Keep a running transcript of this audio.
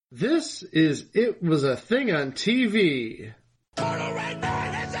This is It Was a Thing on TV. Total Red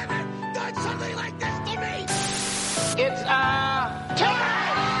Man has ever done something like this to me! It's, time!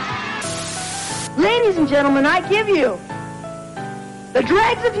 Ladies and gentlemen, I give you the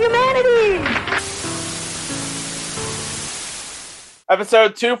dregs of humanity!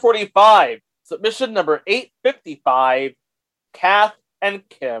 Episode 245, submission number 855, Kath and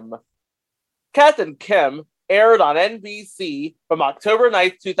Kim. Kath and Kim aired on NBC from October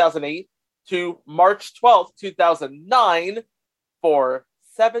 9th, 2008 to March 12th, 2009 for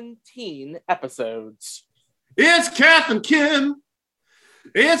 17 episodes. It's Kath and Kim.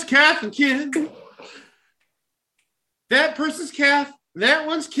 It's Kath and Kim. That person's Kath. That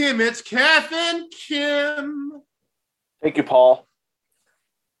one's Kim. It's Kath and Kim. Thank you, Paul.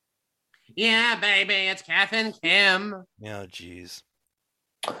 Yeah, baby, it's Kath and Kim. Oh, jeez.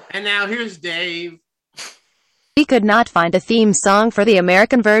 And now here's Dave. We could not find a theme song for the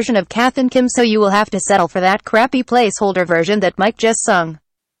American version of Kath and Kim, so you will have to settle for that crappy placeholder version that Mike just sung.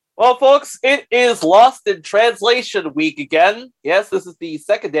 Well, folks, it is Lost in Translation week again. Yes, this is the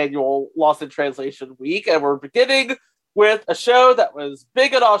second annual Lost in Translation week, and we're beginning with a show that was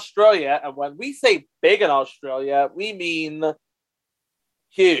big in Australia. And when we say big in Australia, we mean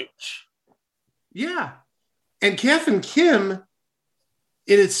huge. Yeah. And Kath and Kim,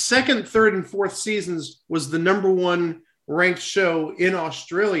 in its second, third, and fourth seasons, was the number one ranked show in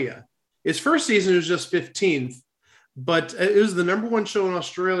Australia. Its first season was just 15th, but it was the number one show in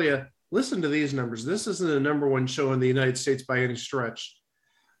Australia. Listen to these numbers. This isn't a number one show in the United States by any stretch.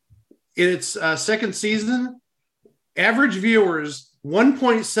 In its second season, average viewers,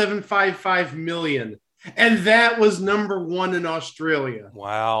 1.755 million. And that was number one in Australia.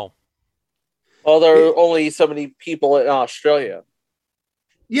 Wow. Well, there are only so many people in Australia.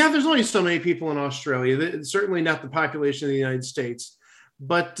 Yeah, there's only so many people in Australia. It's certainly not the population of the United States.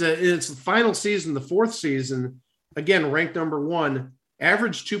 But in its final season, the fourth season, again, ranked number one,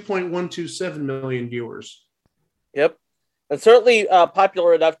 averaged 2.127 million viewers. Yep. And certainly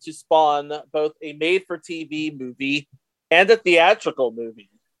popular enough to spawn both a made-for-TV movie and a theatrical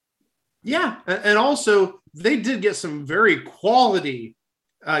movie. Yeah, and also they did get some very quality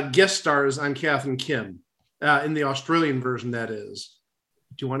guest stars on Kath and Kim, in the Australian version, that is.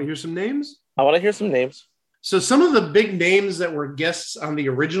 Do you want to hear some names? I want to hear some names. So some of the big names that were guests on the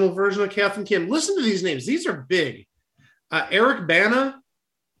original version of Kath and Kim, listen to these names. These are big. Eric Bana.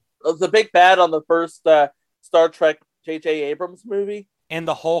 The big bad on the first Star Trek J.J. Abrams movie. And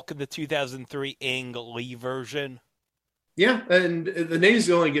the Hulk in the 2003 Ang Lee version. Yeah, and the names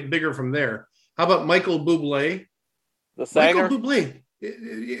only get bigger from there. How about Michael Bublé? The singer? Michael Bublé.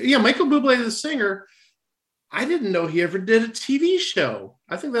 Yeah, Michael Bublé, the singer. I didn't know he ever did a TV show.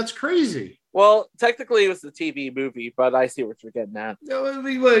 I think that's crazy. Well, technically it was a TV movie, but I see what you're getting at.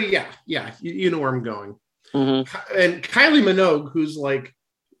 Well, yeah, you know where I'm going. Mm-hmm. And Kylie Minogue, who's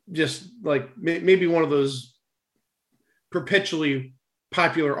just maybe one of those perpetually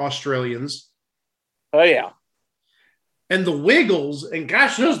popular Australians. Oh, yeah. And the Wiggles, and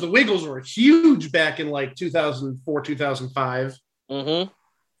gosh knows the Wiggles were huge back in 2004, 2005. Mm-hmm.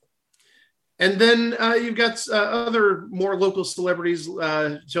 And then you've got other more local celebrities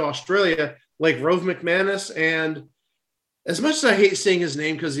to Australia, like Rove McManus. And as much as I hate saying his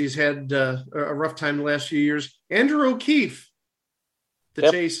name because he's had a rough time the last few years, Andrew O'Keefe, the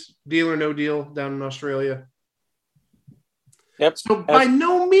Chase Deal or No Deal down in Australia. Yep. So by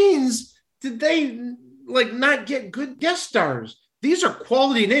no means did they not get good guest stars. These are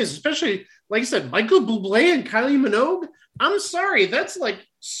quality names, especially, like I said, Michael Bublé and Kylie Minogue. I'm sorry, that's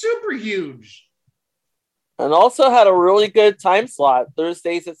super huge. And also had a really good time slot,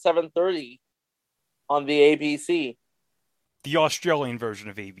 Thursdays at 7:30 on the ABC. The Australian version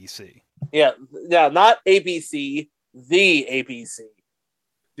of ABC. Yeah, not ABC, the ABC.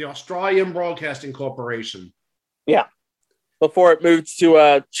 The Australian Broadcasting Corporation. Yeah. Before it moved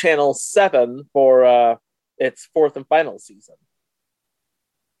to Channel 7 for its fourth and final season.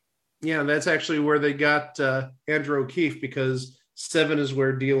 Yeah, that's actually where they got Andrew O'Keefe, because 7 is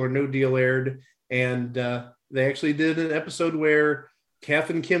where Deal or No Deal aired. And they actually did an episode where Kath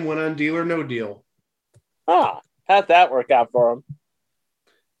and Kim went on Deal or No Deal. How'd that work out for them?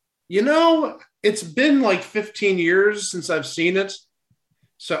 It's been 15 years since I've seen it.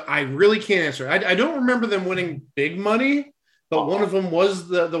 So I really can't answer. I don't remember them winning big money, but one of them was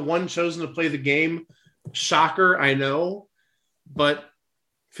the one chosen to play the game. Shocker, I know. But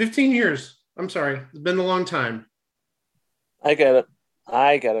 15 years. I'm sorry. It's been a long time. I get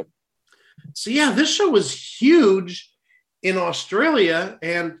it. So, yeah, this show was huge in Australia.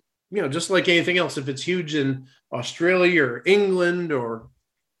 And, just like anything else, if it's huge in Australia or England or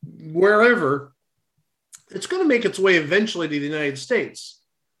wherever, it's going to make its way eventually to the United States.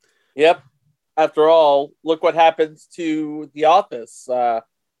 Yep. After all, look what happens to The Office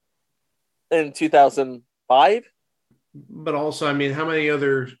in 2005. But also, I mean, how many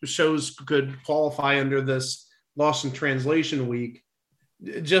other shows could qualify under this Lost in Translation week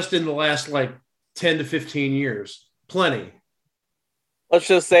just in the last, 10 to 15 years? Plenty. Let's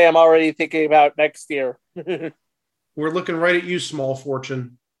just say I'm already thinking about next year. We're looking right at you, Small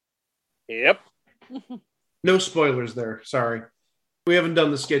Fortune. Yep. No spoilers there. Sorry. We haven't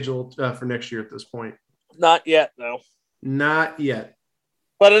done the schedule for next year at this point. Not yet, though. Not yet.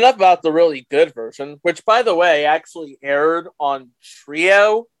 But enough about the really good version, which, by the way, actually aired on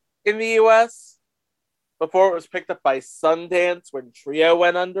Trio in the US before it was picked up by Sundance when Trio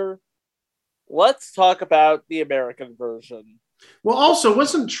went under. Let's talk about the American version. Well, also,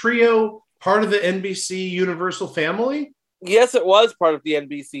 wasn't Trio part of the NBC Universal family? Yes, it was part of the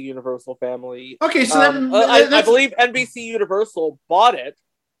NBC Universal family. Okay, so I believe NBC Universal bought it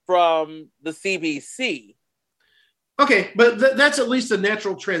from the CBC. Okay, but that's at least a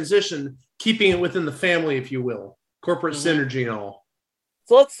natural transition, keeping it within the family, if you will. Corporate synergy and all.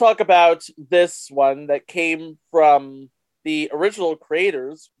 So let's talk about this one that came from the original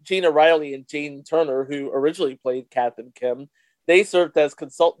creators, Gina Riley and Jane Turner, who originally played Kath and Kim. They served as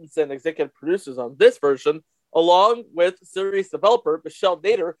consultants and executive producers on this version, along with series developer Michelle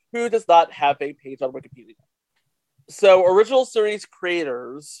Nader, who does not have a page on Wikipedia. So original series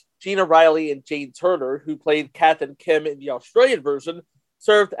creators, Gina Riley and Jane Turner, who played Kath and Kim in the Australian version,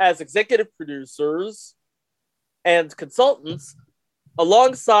 served as executive producers and consultants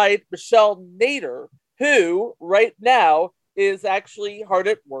alongside Michelle Nader, who right now is actually hard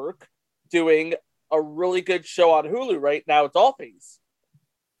at work doing a really good show on Hulu right now, Dollface.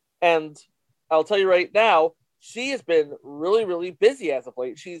 And I'll tell you right now, she has been really, really busy as of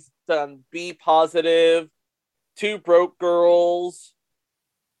late. She's done Be Positive, Two Broke Girls,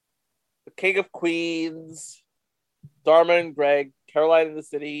 The King of Queens, Dharma and Greg, Caroline in the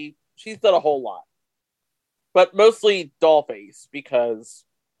City. She's done a whole lot. But mostly Dollface, because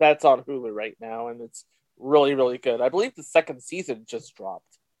that's on Hulu right now, and it's really, really good. I believe the second season just dropped.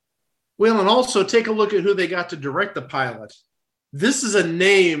 Well, and also take a look at who they got to direct the pilot. This is a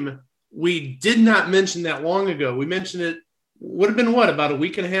name we did not mention that long ago. We mentioned it, would have been about a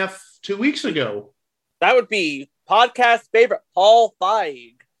week and a half, 2 weeks ago. That would be podcast favorite, Paul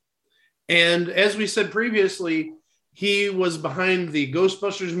Feig. And as we said previously, he was behind the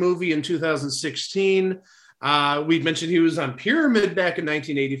Ghostbusters movie in 2016. We mentioned he was on Pyramid back in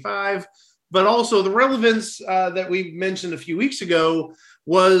 1985. But also the relevance that we mentioned a few weeks ago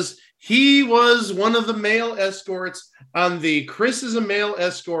was he was one of the male escorts on the Chris is a Male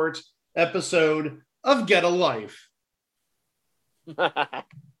Escort episode of Get a Life.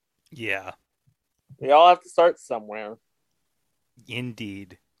 Yeah. We all have to start somewhere.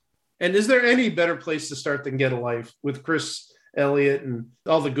 Indeed. And is there any better place to start than Get a Life with Chris Elliott and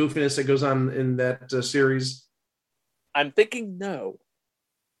all the goofiness that goes on in that series? I'm thinking no.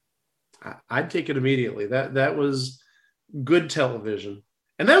 I'd take it immediately. That was good television.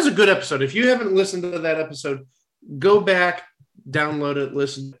 And that was a good episode. If you haven't listened to that episode, go back, download it,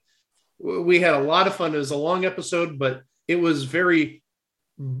 listen. We had a lot of fun. It was a long episode, but it was very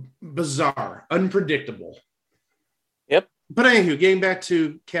bizarre, unpredictable. Yep. But anywho, getting back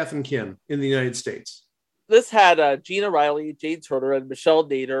to Kath and Kim in the United States. This had Gina Riley, Jane Turner, and Michelle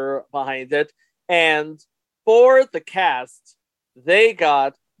Nader behind it. And for the cast, they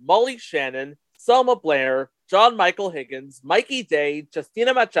got Molly Shannon, Selma Blair, John Michael Higgins, Mikey Day,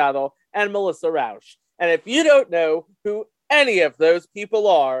 Justina Machado, and Melissa Rauch. And if you don't know who any of those people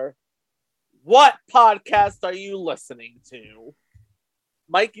are, what podcast are you listening to?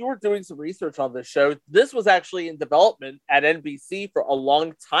 Mike, you were doing some research on this show. This was actually in development at NBC for a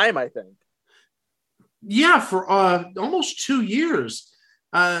long time, I think. Yeah, for almost 2 years.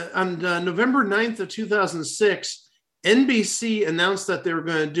 On November 9th of 2006, NBC announced that they were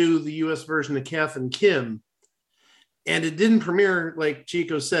going to do the U.S. version of Kath and Kim. And it didn't premiere, like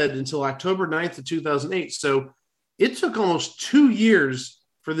Chico said, until October 9th of 2008. So it took almost 2 years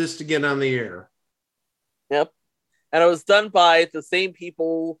for this to get on the air. Yep. And it was done by the same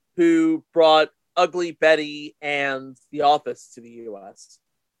people who brought Ugly Betty and The Office to the U.S.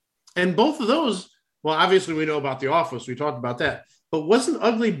 And both of those, well, obviously we know about The Office. We talked about that. But wasn't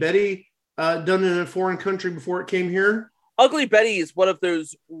Ugly Betty done in a foreign country before it came here? Ugly Betty is one of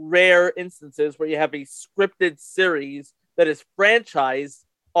those rare instances where you have a scripted series that is franchised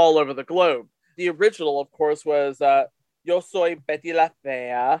all over the globe. The original, of course, was Yo Soy Betty La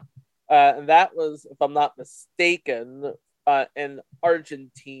Fea. And that was, if I'm not mistaken, an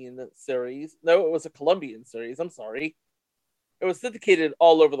Argentine series. No, it was a Colombian series. I'm sorry. It was syndicated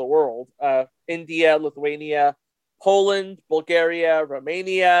all over the world. India, Lithuania, Poland, Bulgaria,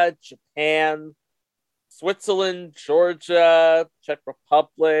 Romania, Japan, Switzerland, Georgia, Czech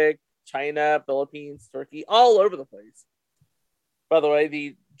Republic, China, Philippines, Turkey, all over the place. By the way,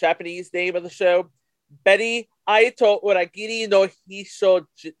 the Japanese name of the show, Betty Aito Uragiri no Hisho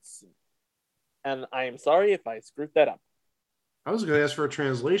Jitsu. And I am sorry if I screwed that up. I was going to ask for a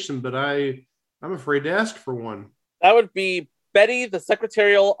translation, but I'm afraid to ask for one. That would be Betty, the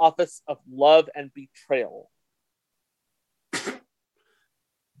Secretarial Office of Love and Betrayal.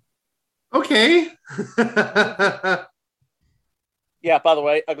 Okay. Yeah, by the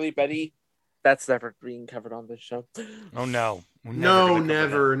way, Ugly Betty, that's never being covered on this show. Oh, no. No,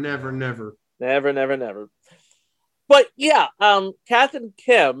 never, never, never. Never, never, never. But yeah, Kath and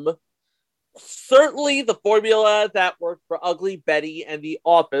Kim, certainly the formula that worked for Ugly Betty and The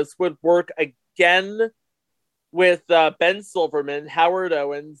Office would work again with Ben Silverman, Howard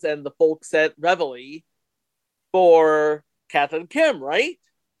Owens, and the folks at Reveille for Kath and Kim, right?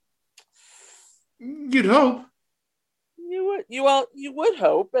 You'd hope. You would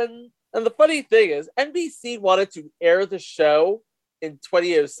hope, and the funny thing is, NBC wanted to air the show in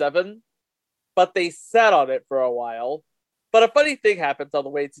 2007, but they sat on it for a while. But a funny thing happens on the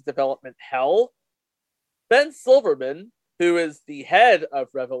way to development hell. Ben Silverman, who is the head of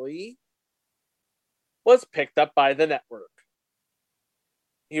Reveille, was picked up by the network.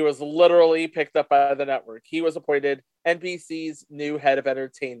 He was literally picked up by the network. He was appointed NBC's new head of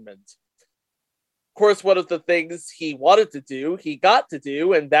entertainment. Of course, one of the things he wanted to do, he got to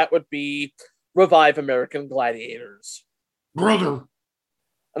do, and that would be revive American Gladiators. Brother.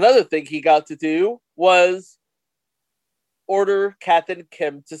 Another thing he got to do was order Kath and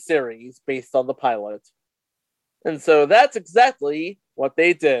Kim to series based on the pilot. And so that's exactly what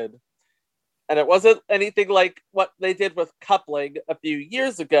they did. And it wasn't anything like what they did with Coupling a few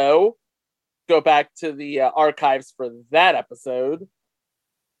years ago. Go back to the archives for that episode.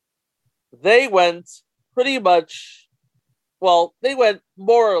 They went pretty much, well, they went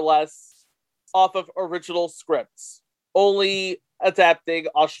more or less off of original scripts, only adapting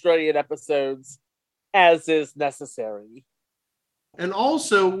Australian episodes as is necessary. And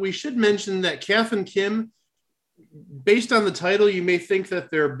also, we should mention that Kath and Kim, based on the title, you may think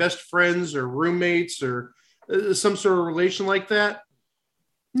that they're best friends or roommates or some sort of relation like that.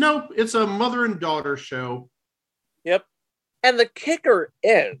 Nope, it's a mother and daughter show. Yep. And the kicker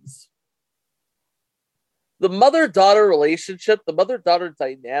is the mother-daughter relationship, the mother-daughter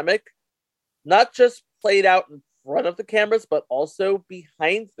dynamic, not just played out in front of the cameras, but also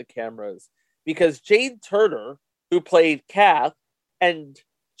behind the cameras. Because Jane Turner, who played Kath, and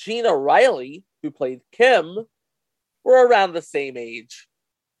Gina Riley, who played Kim, were around the same age.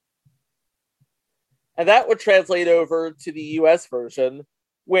 And that would translate over to the US version,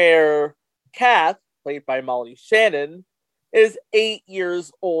 where Kath, played by Molly Shannon, is 8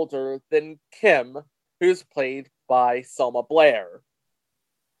 years older than Kim, who's played by Selma Blair.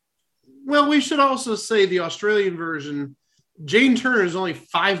 Well, we should also say the Australian version, Jane Turner is only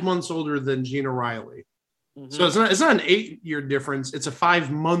 5 months older than Gina Riley. Mm-hmm. So it's not an 8-year difference, it's a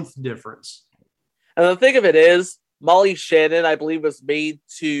 5-month difference. And the thing of it is, Molly Shannon, I believe, was made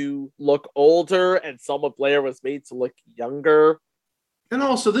to look older, and Selma Blair was made to look younger. And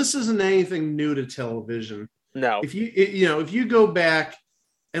also, this isn't anything new to television. No. If you go back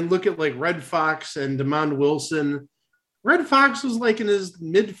and look at like Red Fox and Demond Wilson, Red Fox was like in his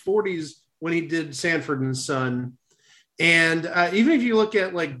mid-40s when he did Sanford and Son. And even if you look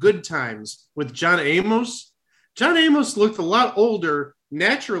at like Good Times with John Amos looked a lot older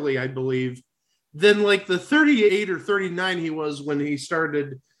naturally, I believe, than like the 38 or 39 he was when he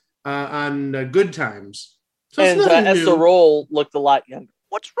started on Good Times. So and Esther Roll looked a lot younger.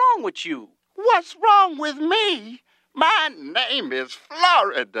 What's wrong with you? What's wrong with me? My name is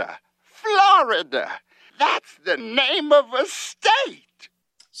Florida. Florida. That's the name of a state.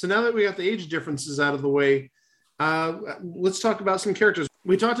 So now that we got the age differences out of the way, let's talk about some characters.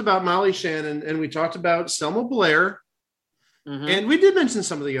 We talked about Molly Shannon and we talked about Selma Blair. Mm-hmm. And we did mention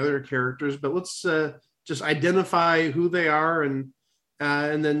some of the other characters, but let's just identify who they are and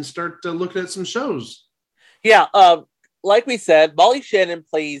then start looking at some shows. Yeah, like we said, Molly Shannon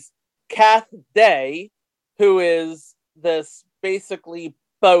plays Kath Day, who is this basically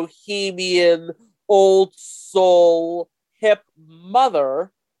bohemian, old soul, hip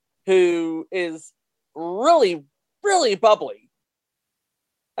mother who is really, really bubbly.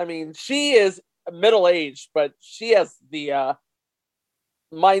 I mean, she is middle-aged, but she has the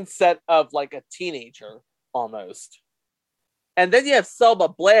mindset of like a teenager almost. And then you have Selma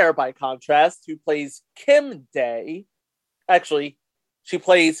Blair, by contrast, who plays Kim Day. Actually, she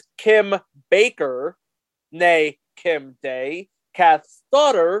plays Kim Baker, nay Kim Day, Kath's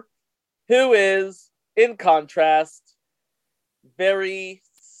daughter, who is, in contrast, very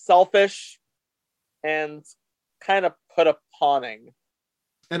selfish and kind of put upon-ing.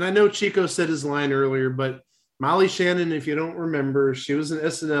 And I know Chico said his line earlier, but Molly Shannon, if you don't remember, she was an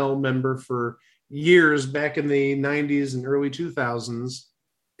SNL member for years back in the 90s and early 2000s.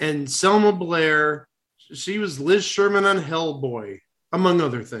 And Selma Blair, she was Liz Sherman on Hellboy, among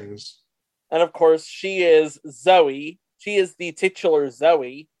other things. And of course, she is Zoe. She is the titular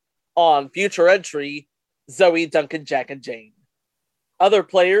Zoe on future entry, Zoe, Duncan, Jack, and Jane. Other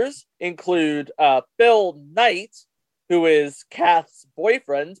players include Bill Knight, who is Kath's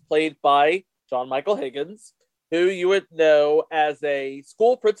boyfriend, played by John Michael Higgins, who you would know as a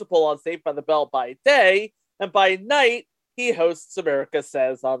school principal on Saved by the Bell by day, and by night, he hosts America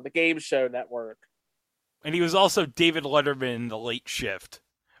Says on the Game Show Network. And he was also David Letterman in The Late Shift.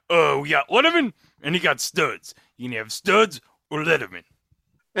 Oh, we got Letterman, and he got Studs. You can have Studs or Letterman.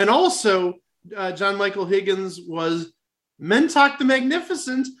 And also, John Michael Higgins was Mentok the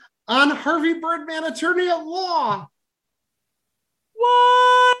Magnificent on Harvey Birdman, Attorney at Law.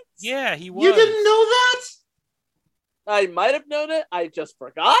 What? Yeah, he was. You didn't know that? I might have known it. I just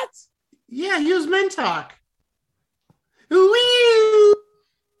forgot. Yeah, he was Mentok. Wee!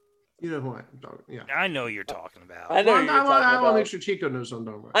 You know who I'm talking. Yeah, I know you're talking about. I know Well, who you're talking I want about. to make sure Chico knows what I'm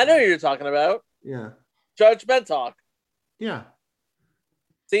talking about. I know who you're talking about. Yeah, Judge Mentok. yeah.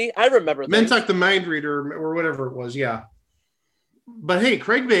 See, I remember things. Mentok the Mind Reader or whatever it was. Yeah. But hey,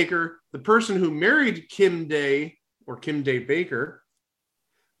 Craig Baker, the person who married Kim Day or Kim Day Baker,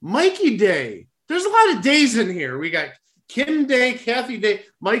 Mikey Day. There's a lot of days in here. We got Kim Day, Kathy Day,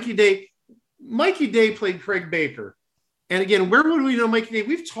 Mikey Day. Mikey Day played Craig Baker. And again, where would we know Mikey Day?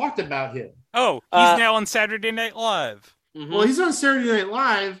 We've talked about him. Oh, he's now on Saturday Night Live. Mhm. Well, he's on Saturday Night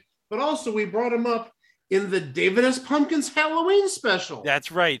Live, but also we brought him up in the David S. Pumpkins Halloween special.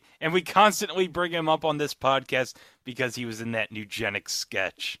 That's right. And we constantly bring him up on this podcast because he was in that Nugenics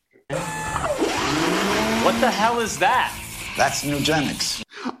sketch. What the hell is that? That's Nugenics.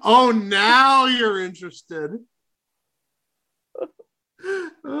 Oh, now you're interested.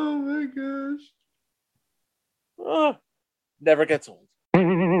 Oh my gosh. Oh, never gets old.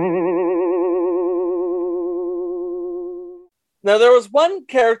 Now, there was one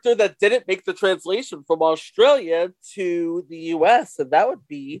character that didn't make the translation from Australia to the US, and that would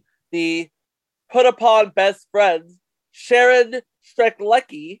be the put upon best friend, Sharon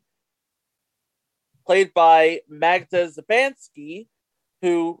Streclecki, played by Magda Zabansky,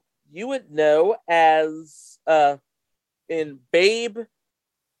 who you would know as in Babe,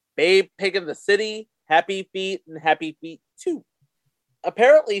 Pig in the City, Happy Feet, and Happy Feet 2.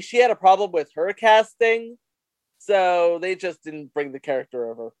 Apparently, she had a problem with her casting, so they just didn't bring the character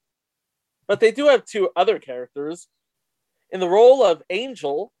over. But they do have two other characters. In the role of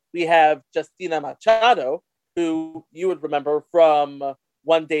Angel, we have Justina Machado, who you would remember from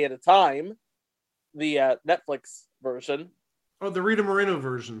One Day at a Time, the Netflix version. Oh, the Rita Moreno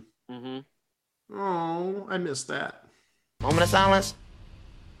version. Mm-hmm. Oh, I missed that. Moment of silence.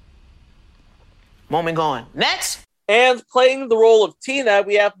 Moment going. Next. And playing the role of Tina,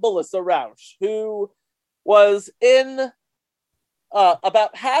 we have Melissa Rauch, who was in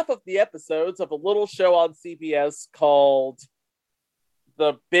about half of the episodes of a little show on CBS called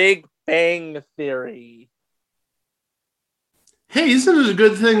The Big Bang Theory. Hey, isn't it a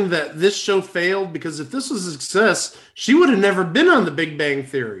good thing that this show failed? Because if this was a success, she would have never been on The Big Bang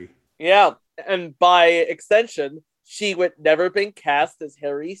Theory. Yeah, and by extension, she would never been cast as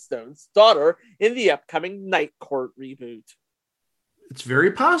Harry Stone's daughter in the upcoming Night Court reboot. It's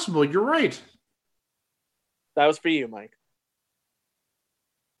very possible. You're right. That was for you, Mike.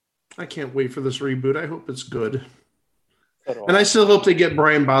 I can't wait for this reboot. I hope it's good. So do And I still hope they get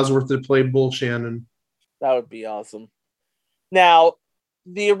Brian Bosworth to play Bull Shannon. That would be awesome. Now,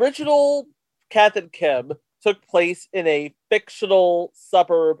 the original Kath and Kim took place in a fictional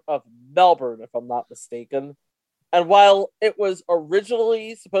suburb of Melbourne, if I'm not mistaken. And while it was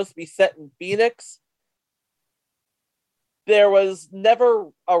originally supposed to be set in Phoenix, there was never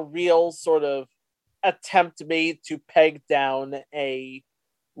a real sort of attempt made to peg down a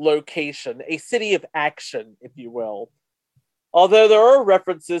location, a city of action, if you will. Although there are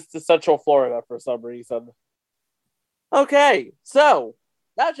references to Central Florida for some reason. Okay, so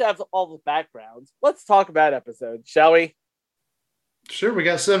now that you have all the backgrounds, let's talk about episodes, shall we? Sure, we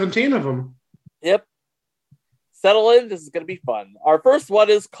got 17 of them. Yep. Settle in, this is going to be fun. Our first one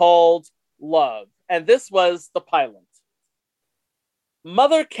is called Love, and this was the pilot.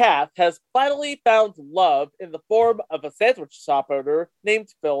 Mother Kath has finally found love in the form of a sandwich shop owner named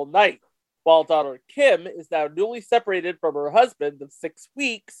Phil Knight, while daughter Kim is now newly separated from her husband of 6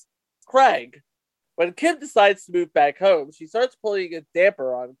 weeks, Craig. When Kim decides to move back home, she starts pulling a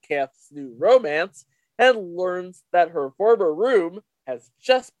damper on Kath's new romance and learns that her former room has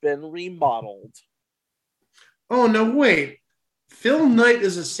just been remodeled. Oh, no, wait. Phil Knight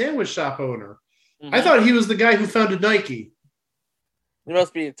is a sandwich shop owner. Mm-hmm. I thought he was the guy who founded Nike. You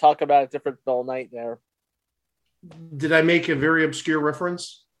must be talking about a different Phil Knight there. Did I make a very obscure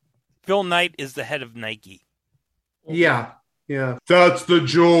reference? Phil Knight is the head of Nike. Yeah. That's the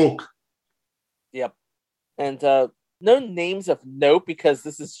joke. Yep. And no names of note because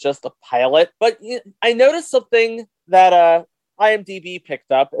this is just a pilot. But I noticed something that IMDb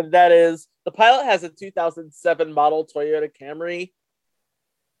picked up, and that is the pilot has a 2007 model Toyota Camry.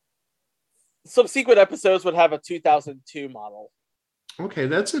 Subsequent episodes would have a 2002 model. Okay,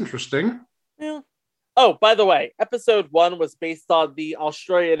 that's interesting. Yeah. Oh, by the way, episode 1 was based on the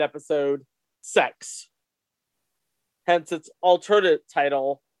Australian episode Sex. Hence its alternate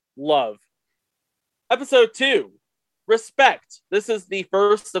title, Love. Episode 2, Respect. This is the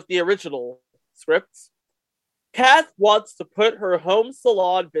first of the original scripts. Kath wants to put her home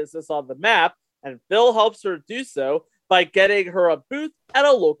salon business on the map, and Phil helps her do so by getting her a booth at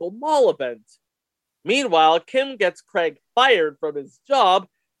a local mall event. Meanwhile, Kim gets Craig fired from his job,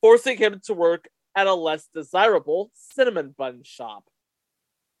 forcing him to work at a less desirable cinnamon bun shop.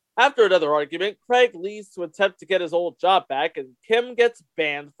 After another argument, Craig leaves to attempt to get his old job back, and Kim gets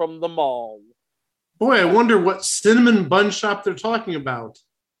banned from the mall. Boy, I wonder what cinnamon bun shop they're talking about.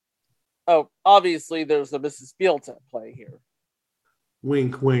 Oh, obviously there's a Mrs. Fields at play here.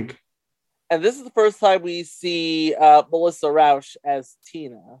 Wink, wink. And this is the first time we see Melissa Rauch as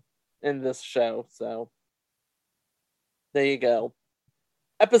Tina in this show, so there you go.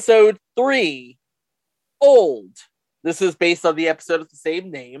 Episode 3, Old. This is based on the episode of the same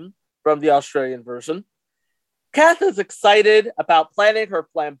name from the Australian version. Kath is excited about planning her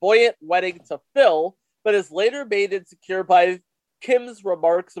flamboyant wedding to Phil, but is later made insecure by Kim's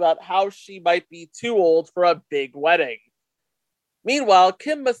remarks about how she might be too old for a big wedding. Meanwhile,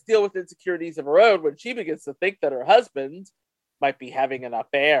 Kim must deal with insecurities of her own when she begins to think that her husband might be having an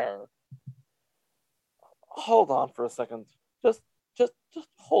affair. Hold on for a second. Just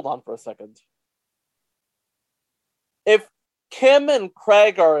hold on for a second. If Kim and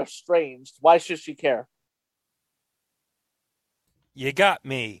Craig are estranged, why should she care? You got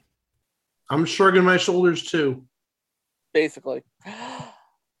me. I'm shrugging my shoulders too. Basically.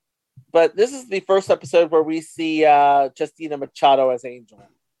 But this is the first episode where we see Justina Machado as Angel.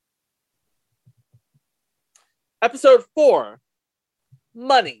 Episode 4,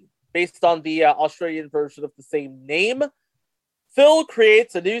 Money. Based on the Australian version of the same name, Phil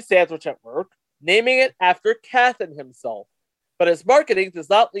creates a new sandwich at work, naming it after Kath and himself. But his marketing does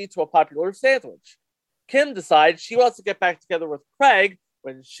not lead to a popular sandwich. Kim decides she wants to get back together with Craig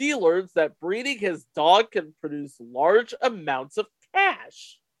when she learns that breeding his dog can produce large amounts of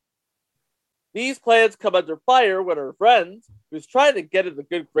cash. These plans come under fire when her friend, who's trying to get in the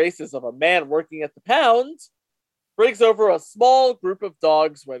good graces of a man working at the pound, brings over a small group of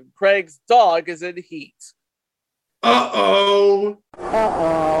dogs when Craig's dog is in heat. Uh-oh.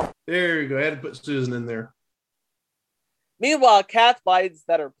 There you go. I had to put Susan in there. Meanwhile, Kath finds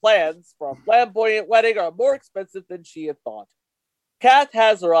that her plans for a flamboyant wedding are more expensive than she had thought. Kath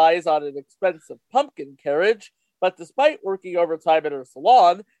has her eyes on an expensive pumpkin carriage, but despite working overtime at her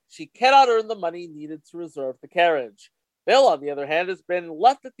salon, she cannot earn the money needed to reserve the carriage. Bill, on the other hand, has been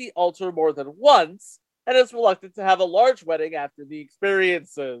left at the altar more than once and is reluctant to have a large wedding after the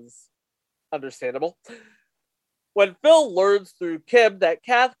experiences. Understandable. When Phil learns through Kim that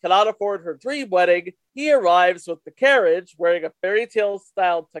Kath cannot afford her dream wedding, he arrives with the carriage wearing a fairy tale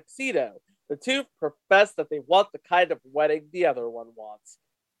style tuxedo. The two profess that they want the kind of wedding the other one wants.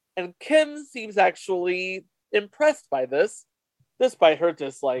 And Kim seems actually impressed by this, despite her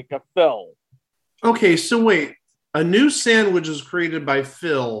dislike of Phil. Okay, so wait. A new sandwich is created by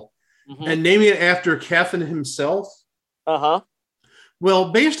Phil and naming it after Kath and himself? Uh-huh.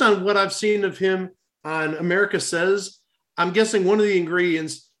 Well, based on what I've seen of him on America Says, I'm guessing one of the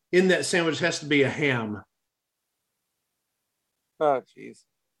ingredients in that sandwich has to be a ham. Oh, jeez.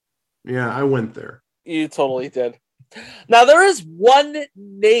 Yeah, I went there. You totally did. Now, there is one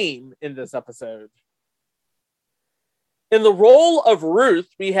name in this episode. In the role of Ruth,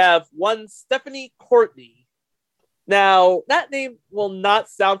 we have one Stephanie Courtney. Now, that name will not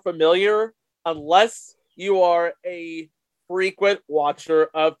sound familiar unless you are a frequent watcher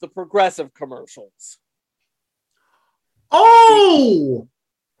of the Progressive commercials. Oh!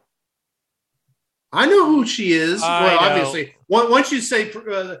 I know who she is. Well, know. obviously, once you say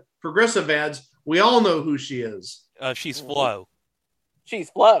progressive ads, we all know who she is. She's Flo. She's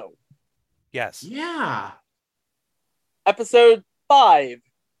Flo. Yes. Yeah. Episode 5.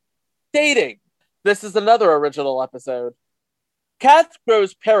 Dating. This is another original episode. Kath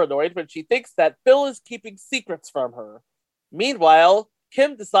grows paranoid when she thinks that Phil is keeping secrets from her. Meanwhile,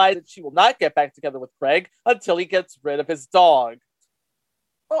 Kim decides that she will not get back together with Craig until he gets rid of his dog.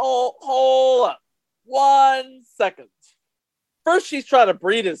 Oh, hold up. 1 second. First, she's trying to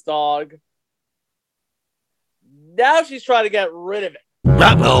breed his dog. Now she's trying to get rid of it.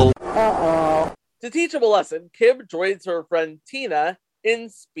 Uh-oh. To teach him a lesson, Kim joins her friend Tina in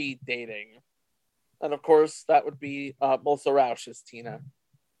speed dating. And of course, that would be Melissa Rauch's Tina.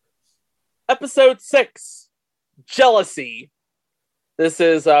 Episode 6, Jealousy. This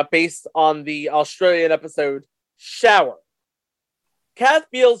is based on the Australian episode Shower. Kath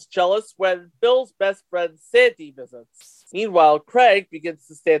feels jealous when Phil's best friend Sandy visits. Meanwhile, Craig begins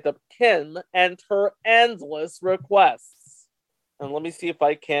to stand up Kim and her endless requests. And let me see if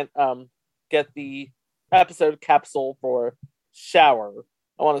I can't get the episode capsule for Shower.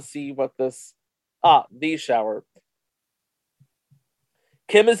 I want to see what this... the Shower.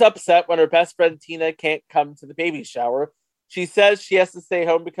 Kim is upset when her best friend Tina can't come to the baby shower. She says she has to stay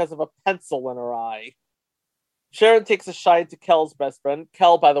home because of a pencil in her eye. Sharon takes a shine to Kel's best friend.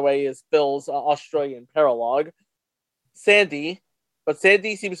 Kel, by the way, is Phil's Australian paralogue. Sandy, but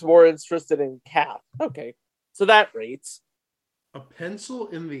Sandy seems more interested in Kath. Okay, so that rates. A pencil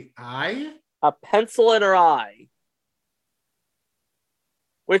in the eye? A pencil in her eye.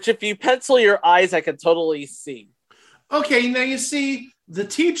 Which, if you pencil your eyes, I can totally see. Okay, now you see, the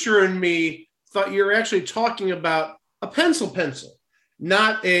teacher in me thought you were actually talking about a pencil,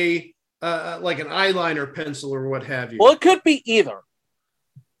 not a like an eyeliner pencil or what have you. Well, it could be either.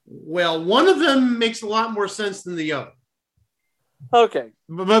 Well, one of them makes a lot more sense than the other. Okay.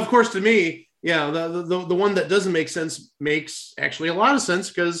 But of course, to me, yeah, the one that doesn't make sense makes actually a lot of sense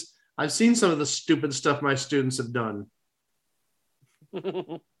because I've seen some of the stupid stuff my students have done.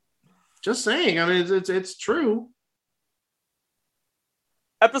 Just saying. I mean, it's true.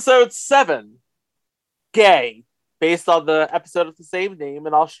 Episode 7, Gay, based on the episode of the same name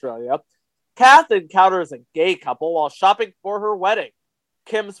in Australia. Kath encounters a gay couple while shopping for her wedding.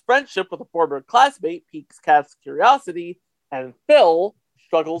 Kim's friendship with a former classmate piques Kath's curiosity, and Phil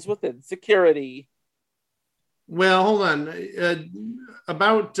struggles with insecurity. Well, hold on.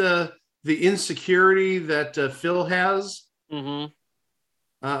 About the insecurity that Phil has. Mm-hmm.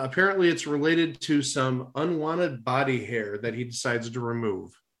 Apparently, it's related to some unwanted body hair that he decides to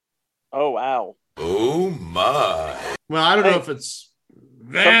remove. Oh, wow. Oh, my. Well, I don't know if it's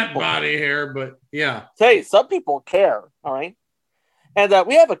that body hair, but yeah. Hey, some people care, all right? And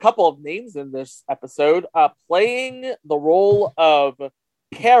we have a couple of names in this episode. Playing the role of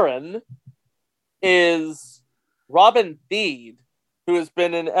Karen is Robin Thede, who has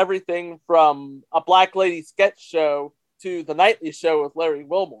been in everything from a Black Lady sketch show to The Nightly Show with Larry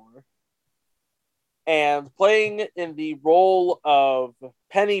Wilmore. And playing in the role of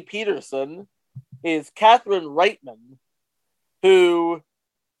Penny Peterson is Catherine Reitman, who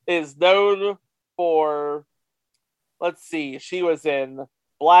is known for, let's see, she was in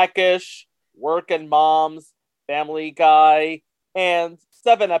Blackish, Workin' Moms, Family Guy, and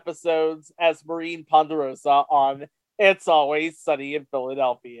 7 episodes as Maureen Ponderosa on It's Always Sunny in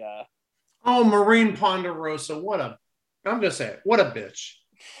Philadelphia. Oh, Maureen Ponderosa, I'm going to say it, what a bitch.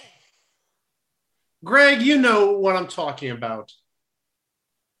 Greg, you know what I'm talking about.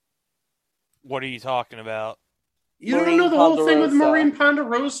 What are you talking about? You don't know the whole thing with Maureen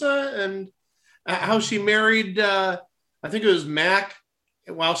Ponderosa and how she married, I think it was Mac,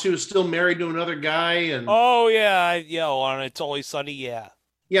 while she was still married to another guy. And oh, yeah. On It's Always Sunny, yeah.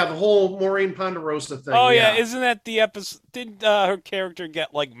 Yeah, the whole Maureen Ponderosa thing. Oh, yeah. Isn't that the episode? Did her character get,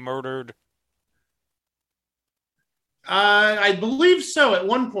 murdered? I believe so at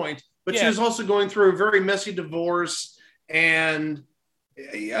one point, but she was also going through a very messy divorce, and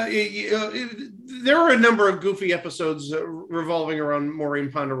there were a number of goofy episodes revolving around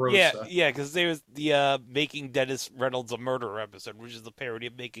Maureen Ponderosa. Yeah, because there was the Making Dennis Reynolds a Murderer episode, which is the parody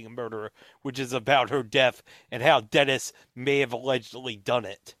of Making a Murderer, which is about her death and how Dennis may have allegedly done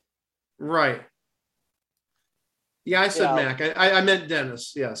it. Right. Yeah, I said Mac. I meant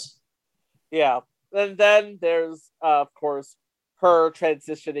Dennis, yes. Yeah. And then there's, of course, her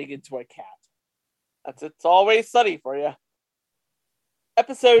transitioning into a cat. It's Always Sunny for you.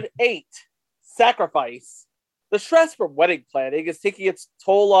 Episode 8, Sacrifice. The stress from wedding planning is taking its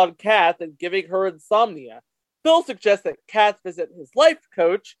toll on Kath and giving her insomnia. Bill suggests that Kath visit his life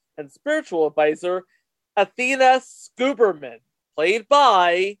coach and spiritual advisor, Athena Skuberman, played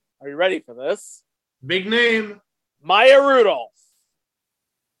by, are you ready for this? Big name. Maya Rudolph.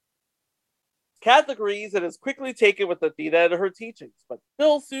 Kath agrees and is quickly taken with Athena and her teachings, but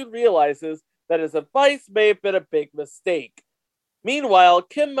Bill soon realizes that his advice may have been a big mistake. Meanwhile,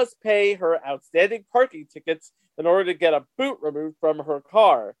 Kim must pay her outstanding parking tickets in order to get a boot removed from her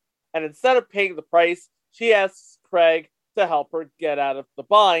car, and instead of paying the price, she asks Craig to help her get out of the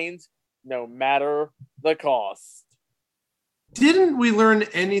bind, no matter the cost. Didn't we learn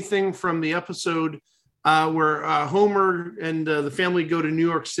anything from the episode where Homer and the family go to New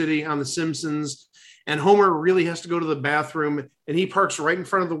York City on The Simpsons, and Homer really has to go to the bathroom, and he parks right in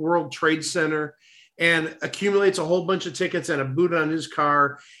front of the World Trade Center and accumulates a whole bunch of tickets and a boot on his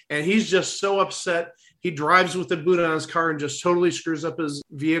car, and he's just so upset. He drives with the boot on his car and just totally screws up his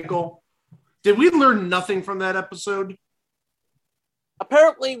vehicle. Did we learn nothing from that episode?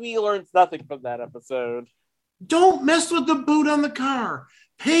 Apparently, we learned nothing from that episode. Don't mess with the boot on the car.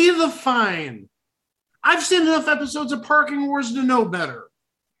 Pay the fine. I've seen enough episodes of Parking Wars to know better.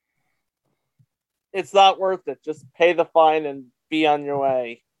 It's not worth it. Just pay the fine and be on your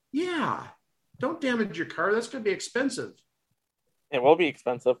way. Yeah. Don't damage your car. That's going to be expensive. It will be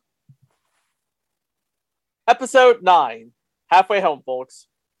expensive. Episode 9. Halfway home, folks.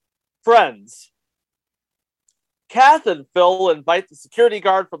 Friends. Kath and Phil invite the security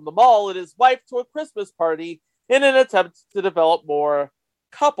guard from the mall and his wife to a Christmas party in an attempt to develop more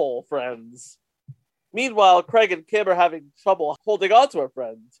couple friends. Meanwhile, Craig and Kim are having trouble holding on to a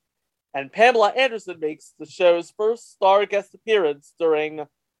friend, and Pamela Anderson makes the show's first star guest appearance during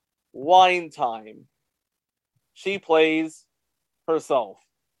Wine Time. She plays herself.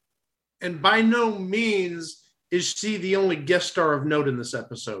 And by no means is she the only guest star of note in this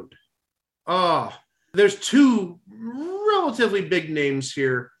episode. There's two relatively big names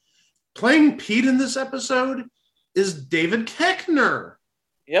here. Playing Pete in this episode is David Koechner.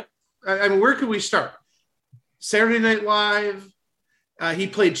 Yep. I mean, where could we start? Saturday Night Live. He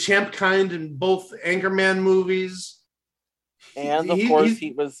played Champ Kind in both Anchorman movies. And, of course,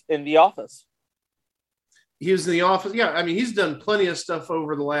 he was in The Office. He was in The Office. Yeah, I mean, he's done plenty of stuff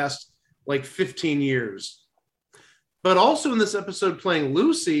over the last, 15 years. But also in this episode playing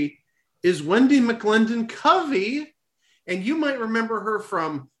Lucy is Wendy McLendon Covey. And you might remember her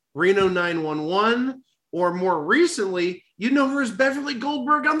from Reno 911, or more recently, you know her as Beverly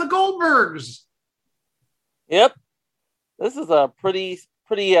Goldberg on The Goldbergs. Yep. This is a pretty,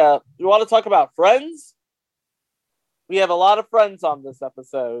 you want to talk about friends? We have a lot of friends on this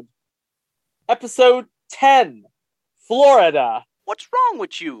episode. Episode 10, Florida. What's wrong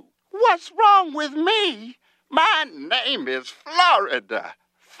with you? What's wrong with me? My name is Florida.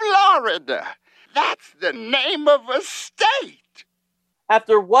 Florida. That's the name of a state.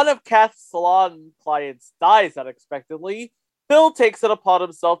 After one of Kath's salon clients dies unexpectedly, Phil takes it upon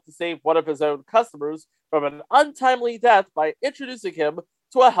himself to save one of his own customers from an untimely death by introducing him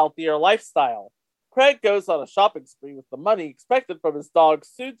to a healthier lifestyle. Craig goes on a shopping spree with the money expected from his dog's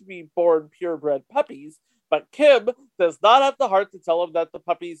soon-to-be-born purebred puppies, but Kim does not have the heart to tell him that the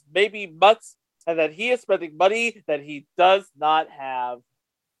puppies may be mutts and that he is spending money that he does not have.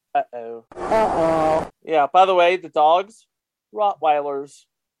 Yeah, by the way, the dogs, Rottweilers.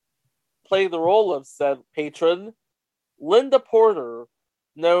 Playing the role of said patron, Linda Porter,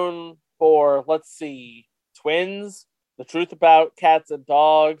 known for, Twins, The Truth About Cats and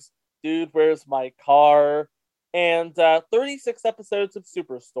Dogs, Dude, Where's My Car, and 36 episodes of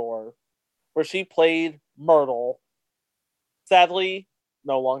Superstore, where she played Myrtle. Sadly,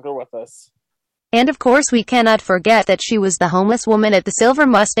 no longer with us. And of course we cannot forget that she was the homeless woman at the Silver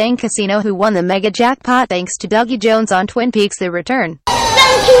Mustang Casino who won the mega jackpot thanks to Dougie Jones on Twin Peaks: The Return.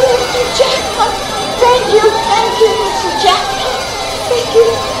 Thank you, Mr. Jackpot. Thank you, Mr. Jackpot.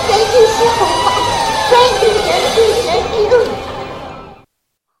 Thank you so much. Thank you.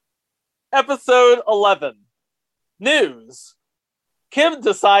 Episode 11. News. Kim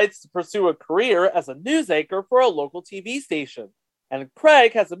decides to pursue a career as a news anchor for a local TV station. And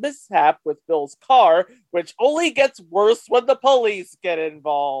Craig has a mishap with Phil's car, which only gets worse when the police get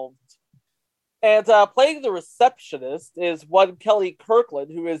involved. And playing the receptionist is one Kelly Kirkland,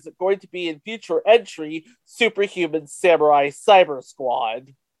 who is going to be in future entry Superhuman Samurai Cyber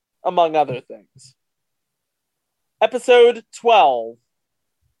Squad, among other things. Episode 12.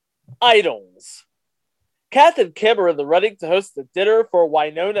 Idols. Kath and Kim are in the running to host a dinner for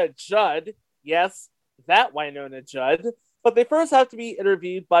Wynonna Judd. Yes, that Wynonna Judd. But they first have to be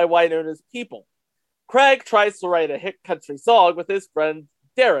interviewed by Wynonna's people. Craig tries to write a hit country song with his friend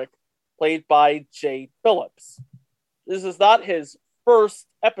Derek, played by Jay Phillips. This is not his first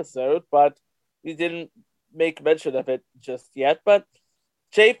episode, but we didn't make mention of it just yet. But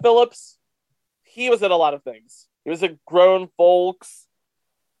Jay Phillips, he was in a lot of things. He was in Grown Folks,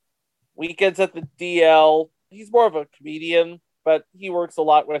 Weekends at the DL. He's more of a comedian, but he works a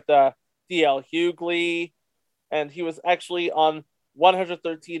lot with DL Hughley, and he was actually on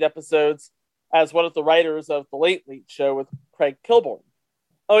 113 episodes as one of the writers of The Late Late Show with Craig Kilborn.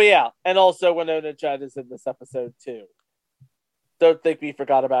 Oh yeah, and also Winona Judd is in this episode too. Don't think we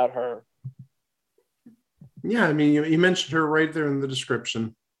forgot about her. Yeah, I mean, you mentioned her right there in the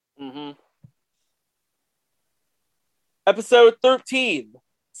description. Mm-hmm. Episode 13,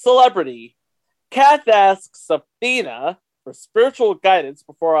 Celebrity. Kath asks Athena for spiritual guidance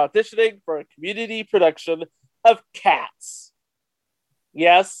before auditioning for a community production of Cats.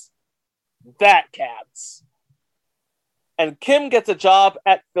 Yes, that Cats. And Kim gets a job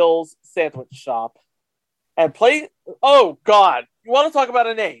at Phil's sandwich shop. And oh God, you want to talk about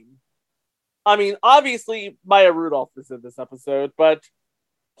a name? I mean, obviously Maya Rudolph is in this episode, but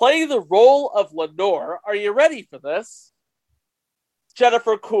playing the role of Lenore, are you ready for this?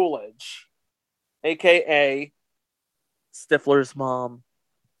 Jennifer Coolidge, aka Stifler's mom.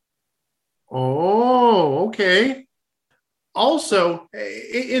 Oh, okay. Also,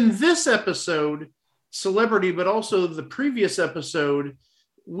 in this episode, Celebrity, but also the previous episode,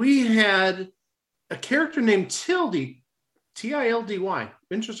 we had a character named Tildy, Tildy.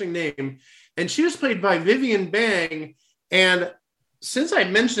 Interesting name. And she was played by Vivian Bang. And since I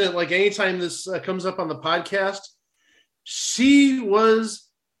mentioned it, like anytime this comes up on the podcast, she was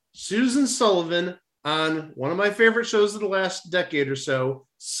Susan Sullivan on one of my favorite shows of the last decade or so,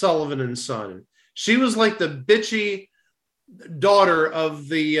 Sullivan and Son. She was like the bitchy daughter of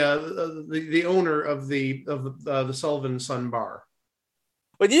the owner of the Sullivan and Son bar.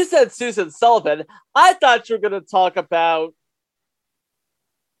 When you said Susan Sullivan, I thought you were going to talk about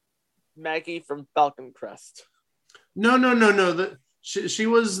Maggie from Falcon Crest. No. She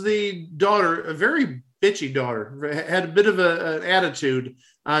was the daughter, a very bitchy daughter. Had a bit of an attitude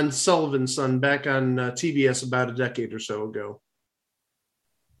on Sullivan's Son back on TBS about a decade or so ago.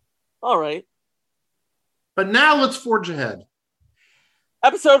 All right. But now let's forge ahead.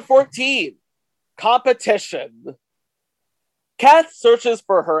 Episode 14, Competition. Kath searches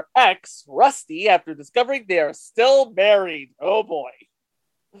for her ex, Rusty, after discovering they are still married. Oh boy.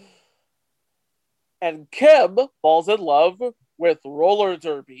 And Kim falls in love with roller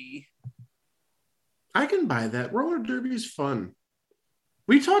derby. I can buy that. Roller derby is fun.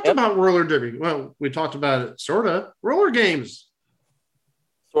 We talked about roller derby. Well, we talked about it, sort of. Roller games.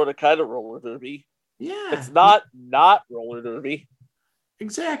 Sort of, kind of roller derby. Yeah. It's not roller derby.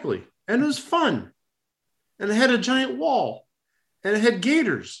 Exactly. And it was fun. And it had a giant wall. And it had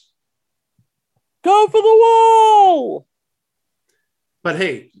gators. Go for the wall! But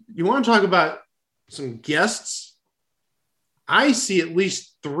hey, you want to talk about some guests? I see at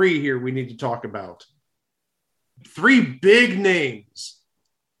least 3 here we need to talk about. 3 big names.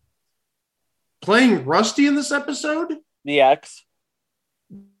 Playing Rusty in this episode? The ex.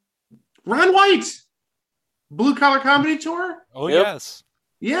 Ron White. Blue Collar Comedy Tour? Oh, yep. Yes.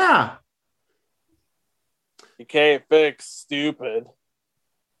 Yeah. You can't fix stupid.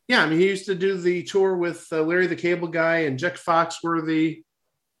 Yeah, I mean, he used to do the tour with Larry the Cable Guy and Jack Foxworthy.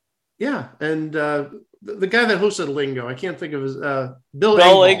 Yeah, and the guy that hosted Lingo, I can't think of his Bill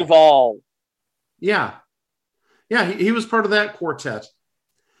Engvall. Yeah, he was part of that quartet.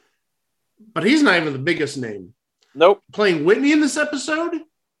 But he's not even the biggest name. Nope. Playing Whitney in this episode,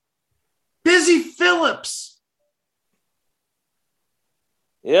 Busy Phillips.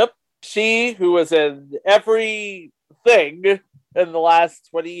 Yep. She, who was in everything in the last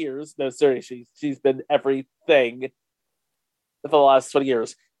 20 years. No, seriously, she's been everything for the last 20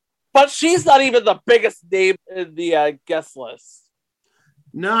 years. But she's not even the biggest name in the guest list.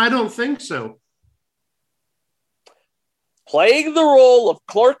 No, I don't think so. Playing the role of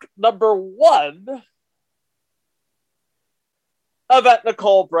clerk number 1, Yvette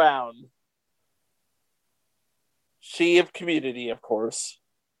Nicole Brown. She of Community, of course.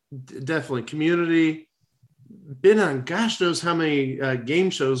 Definitely. Community. Been on gosh knows how many game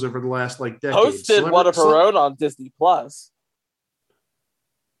shows over the last decade. Hosted one of her own on Disney Plus.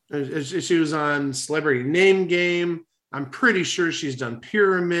 She was on Celebrity Name Game. I'm pretty sure she's done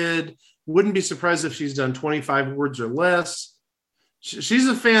Pyramid. Wouldn't be surprised if she's done 25 Words or Less. She's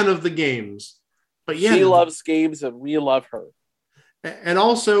a fan of the games. But yeah, she loves games and we love her. And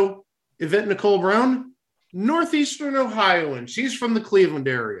also, Yvette Nicole Brown, Northeastern Ohioan. She's from the Cleveland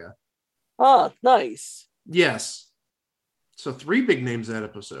area. Ah, nice. Yes. So 3 big names that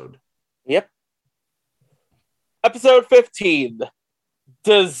episode. Yep. Episode 15,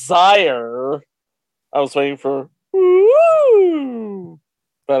 Desire. I was waiting for woo,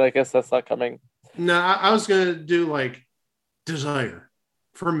 but I guess that's not coming. No, I was going to do like Desire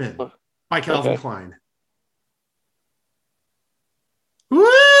for Men by Calvin Klein.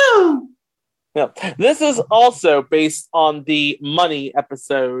 Woo! Yeah. This is also based on the Money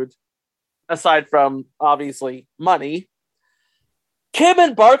episode, aside from, obviously, money. Kim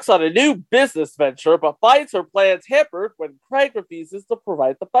embarks on a new business venture, but finds her plans hampered when Craig refuses to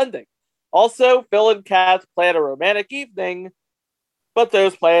provide the funding. Also, Phil and Kat plan a romantic evening, but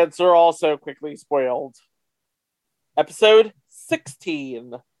those plans are also quickly spoiled. Episode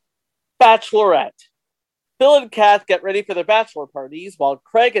 16, Bachelorette. Phil and Kat get ready for their bachelor parties, while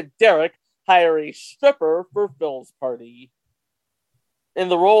Craig and Derek hire a stripper for Phil's party. In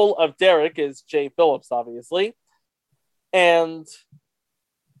the role of Derek is Jay Phillips, obviously. And,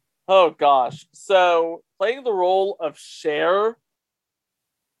 oh gosh, so playing the role of Cher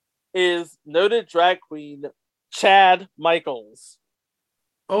is noted drag queen Chad Michaels.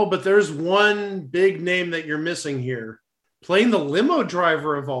 Oh, but there's one big name that you're missing here. Playing the limo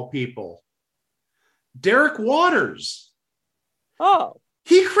driver of all people. Derek Waters. Oh.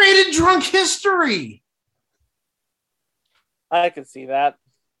 He created Drunk History. I can see that.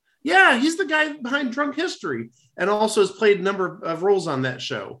 Yeah, he's the guy behind Drunk History and also has played a number of roles on that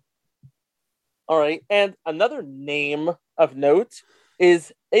show. All right. And another name of note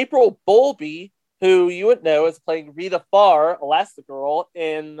is April Bowlby, who you would know is playing Rita Farr, Elastigirl,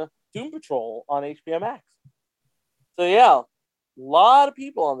 in Doom Patrol on HBO Max. So yeah, a lot of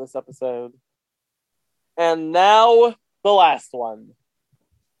people on this episode. And now the last one.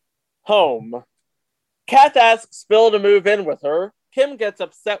 Home. Kat asks Phil to move in with her. Kim gets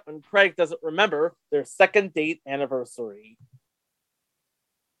upset when Craig doesn't remember their second date anniversary.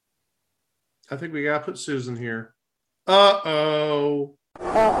 I think we gotta put Susan here. Uh-oh.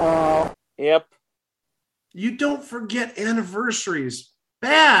 Yep. You don't forget anniversaries.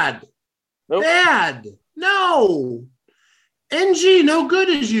 Bad. Nope. Bad. No. NG, no good,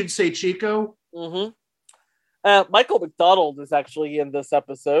 as you'd say, Chico. Mm-hmm. Michael McDonald is actually in this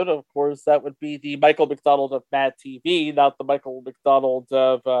episode. Of course, that would be the Michael McDonald of Mad TV, not the Michael McDonald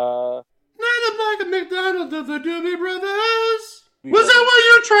of... Not the Michael McDonald of the Doobie Brothers. Was that what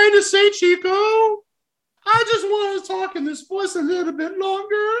you were trying to say, Chico? I just wanted to talk in this voice a little bit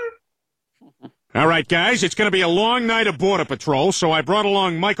longer. All right, guys, it's going to be a long night of Border Patrol, so I brought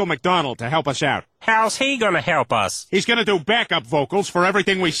along Michael McDonald to help us out. How's he going to help us? He's going to do backup vocals for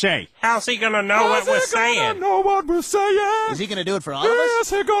everything we say. How's he going to know what we're saying? Know what we're saying? Is he going to do it for all of us?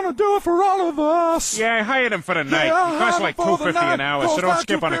 Yes, he's going to do it for all of us. Yeah, I hired him for the night. It costs like $2.50 an hour, so don't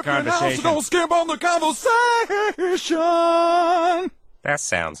skip on the conversation. Don't skip on the conversation. That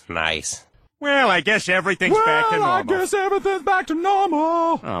sounds nice. Well, I guess everything's back to normal. I guess everything's back to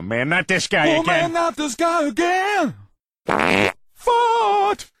normal. Oh, man, not this guy again. Oh, man, not this guy again.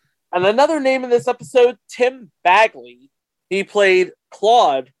 Fought. And another name in this episode, Tim Bagley. He played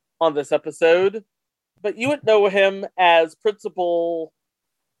Claude on this episode, but you would know him as Principal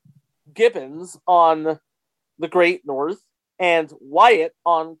Gibbons on The Great North and Wyatt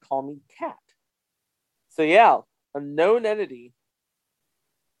on Call Me Kat. So yeah, a known entity.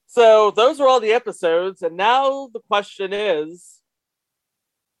 So those are all the episodes, and now the question is,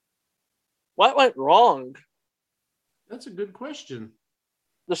 what went wrong? That's a good question.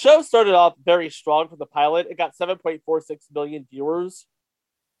 The show started off very strong for the pilot. It got 7.46 million viewers.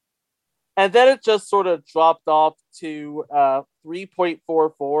 And then it just sort of dropped off to 3.44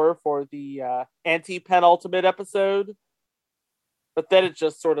 for the anti-penultimate episode. But then it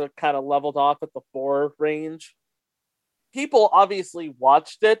just sort of kind of leveled off at the 4 range. People obviously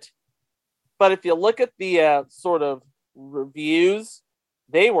watched it, but if you look at the sort of reviews,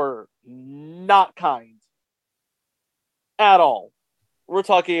 they were not kind at all. We're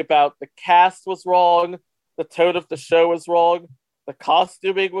talking about the cast was wrong, the tone of the show was wrong, the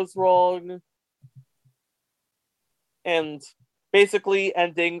costuming was wrong, and basically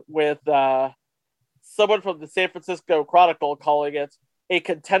ending with someone from the San Francisco Chronicle calling it a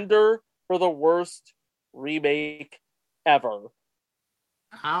contender for the worst remake ever.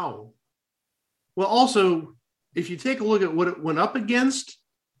 How? Well, also, if you take a look at what it went up against,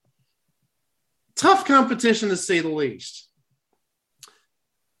 tough competition to say the least.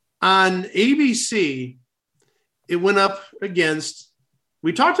 On ABC, it went up against,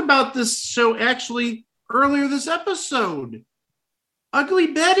 we talked about this show actually earlier this episode,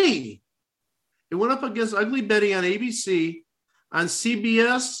 Ugly Betty. It went up against Ugly Betty on ABC, on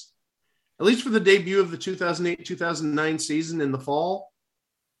CBS, at least for the debut of the 2008-2009 season in the fall.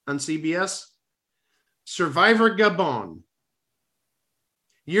 on CBS? Survivor Gabon.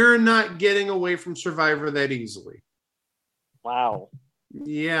 You're not getting away from Survivor that easily. Wow.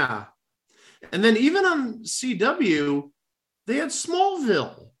 Yeah. And then even on CW, they had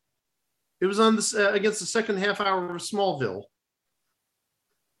Smallville. It was on this against the second half hour of Smallville.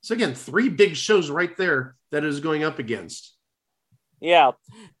 So again, 3 big shows right there that it is going up against. Yeah.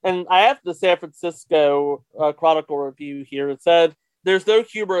 And I have the San Francisco Chronicle review here. It said, there's no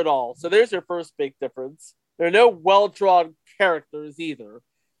humor at all. So there's your first big difference. There are no well-drawn characters either.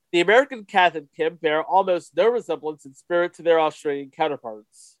 The American Kath and Kim bear almost no resemblance in spirit to their Australian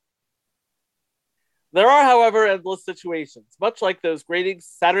counterparts. There are, however, endless situations, much like those grating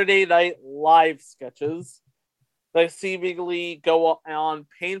Saturday Night Live sketches that seemingly go on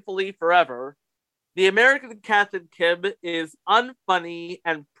painfully forever. The American Kath and Kim is unfunny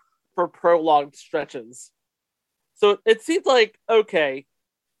and for prolonged stretches. So it seems like, okay,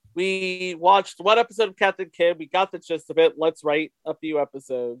 we watched one episode of Kath and Kim, we got the gist of it, let's write a few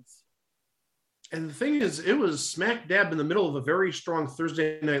episodes. And the thing is, it was smack dab in the middle of a very strong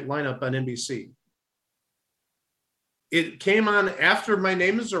Thursday night lineup on NBC. It came on after My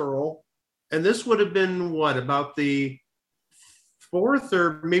Name is Earl, and this would have been, what, about the 4th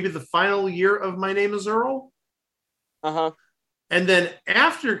or maybe the final year of My Name is Earl? Uh-huh. And then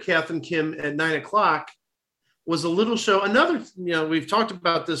after Kath and Kim at 9 o'clock was a little show. Another, we've talked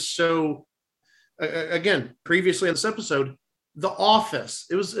about this show, again, previously on this episode, The Office.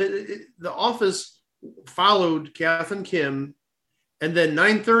 It was, The Office followed Kath and Kim, and then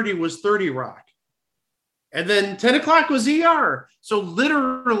 9:30 was 30 Rock. And then 10 o'clock was ER. So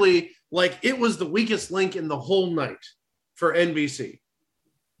literally, like, it was the weakest link in the whole night for NBC.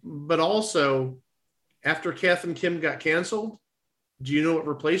 But also, after Kath and Kim got canceled, do you know what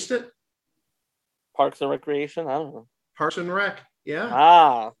replaced it? Parks and Recreation? I don't know. Parks and Rec, yeah.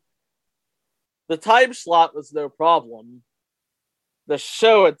 Ah. The time slot was no problem. The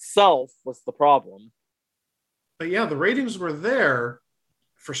show itself was the problem. But yeah, the ratings were there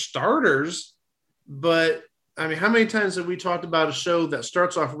for starters. But I mean, how many times have we talked about a show that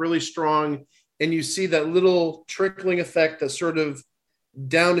starts off really strong and you see that little trickling effect, that sort of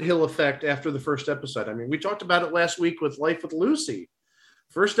downhill effect after the first episode? I mean, we talked about it last week with Life with Lucy.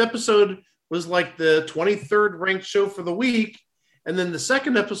 First episode was like the 23rd ranked show for the week. And then the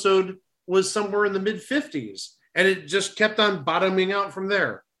second episode was somewhere in the mid 50s. And it just kept on bottoming out from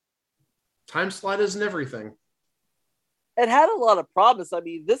there. Time slot isn't everything. It had a lot of promise. I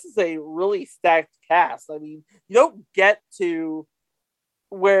mean, this is a really stacked cast. I mean, you don't get to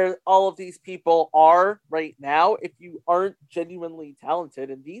where all of these people are right now if you aren't genuinely talented.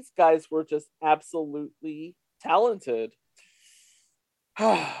 And these guys were just absolutely talented.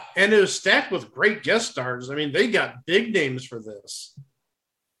 And it was stacked with great guest stars. I mean, they got big names for this.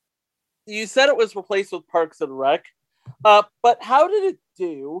 You said it was replaced with Parks and Rec, but how did it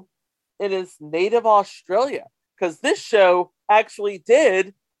do in its native Australia? Because this show actually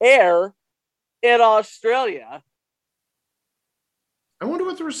did air in Australia. I wonder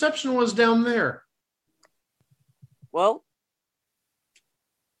what the reception was down there. Well,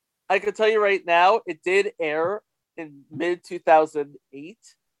 I can tell you right now, it did air in mid-2008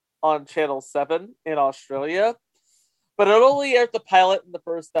 on Channel 7 in Australia. But it only aired the pilot in the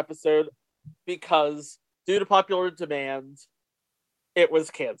first episode because, due to popular demand, it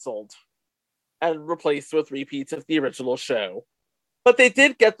was canceled and replaced with repeats of the original show. But they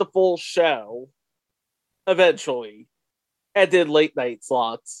did get the full show eventually and did late night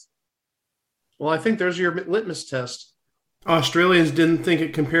slots. Well, I think there's your litmus test. Australians didn't think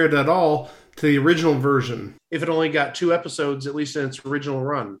it compared at all to the original version, if it only got 2 episodes, at least in its original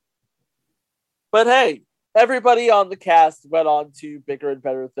run. But hey, everybody on the cast went on to bigger and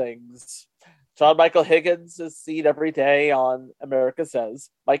better things. John Michael Higgins is seen every day on America Says.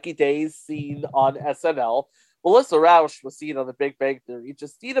 Mikey Day's seen on SNL. Melissa Rauch was seen on The Big Bang Theory.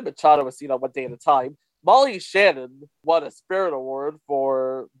 Justina Machado was seen on One Day at a Time. Molly Shannon won a Spirit Award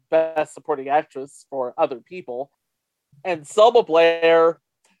for Best Supporting Actress for Other People. And Selma Blair,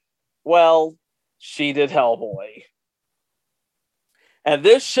 well, she did Hellboy. And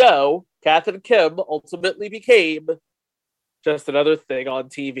this show, Kath and Kim, ultimately became just another thing on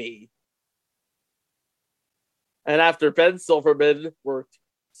TV. And after Ben Silverman worked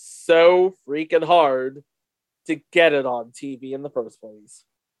so freaking hard to get it on TV in the first place.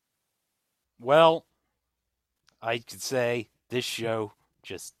 Well, I could say this show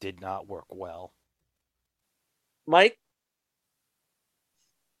just did not work well. Mike?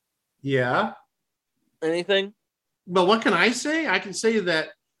 Yeah? Anything? Well, what can I say? I can say that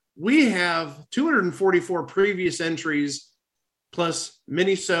we have 244 previous entries plus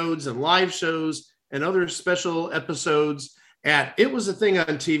mini-sodes and live shows and other special episodes at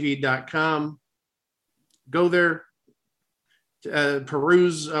itwasathingontv.com. Go there,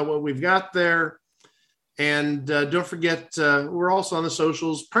 peruse what we've got there. And don't forget, we're also on the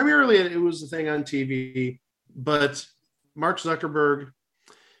socials, primarily It Was a Thing on TV, but Mark Zuckerberg,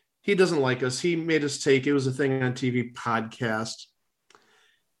 he doesn't like us. He made us take It Was a Thing on TV podcast.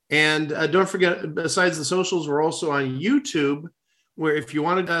 And don't forget, besides the socials, we're also on YouTube, where if you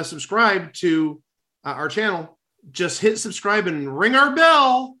want to subscribe to our channel, just hit subscribe and ring our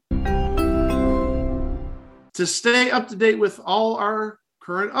bell to stay up to date with all our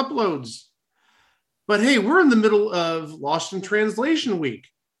current uploads. But hey, we're in the middle of Lost in Translation Week.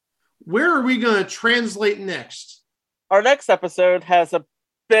 Where are we going to translate next? Our next episode has a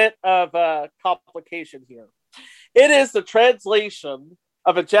bit of a complication here. It is the translation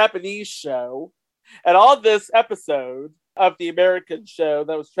of a Japanese show. And on this episode of the American show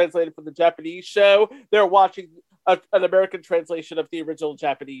that was translated from the Japanese show, they're watching an American translation of the original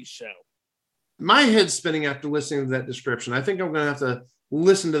Japanese show. My head's spinning after listening to that description. I think I'm going to have to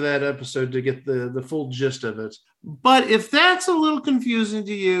listen to that episode to get the full gist of it. But if that's a little confusing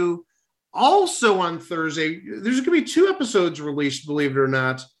to you, also on Thursday, there's going to be 2 episodes released, believe it or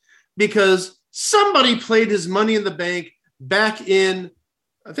not, because somebody played his Money in the Bank back in,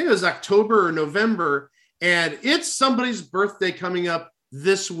 I think it was October or November, and it's somebody's birthday coming up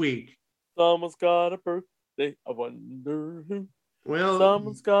this week. Someone's got a birthday, I wonder who. Well,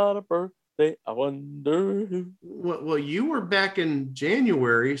 someone's got a birthday, I wonder who. Well, you were back in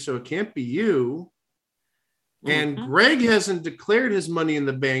January, so it can't be you. And Greg hasn't declared his Money in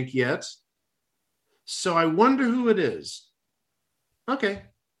the Bank yet, so I wonder who it is. Okay,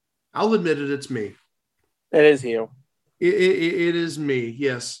 I'll admit it, it's me. It is you. It is me,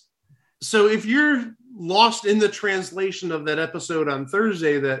 yes. So if you're lost in the translation of that episode on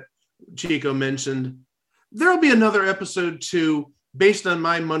Thursday that Chico mentioned, there'll be another episode 2 based on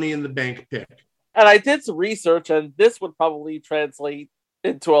my Money in the Bank pick. And I did some research, and this would probably translate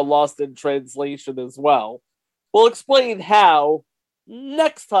into a Lost in Translation as well. We'll explain how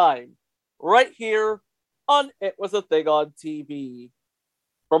next time, right here on It Was a Thing on TV.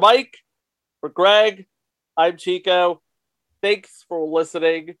 For Mike, for Greg, I'm Chico. Thanks for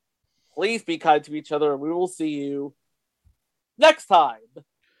listening. Please be kind to each other, and we will see you next time.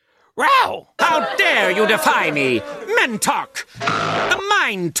 Wow! How dare you defy me! Mentok! The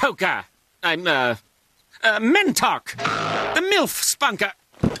Mind Toker! I'm, Mentok! The MILF Spunker!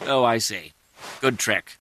 Oh, I see. Good trick.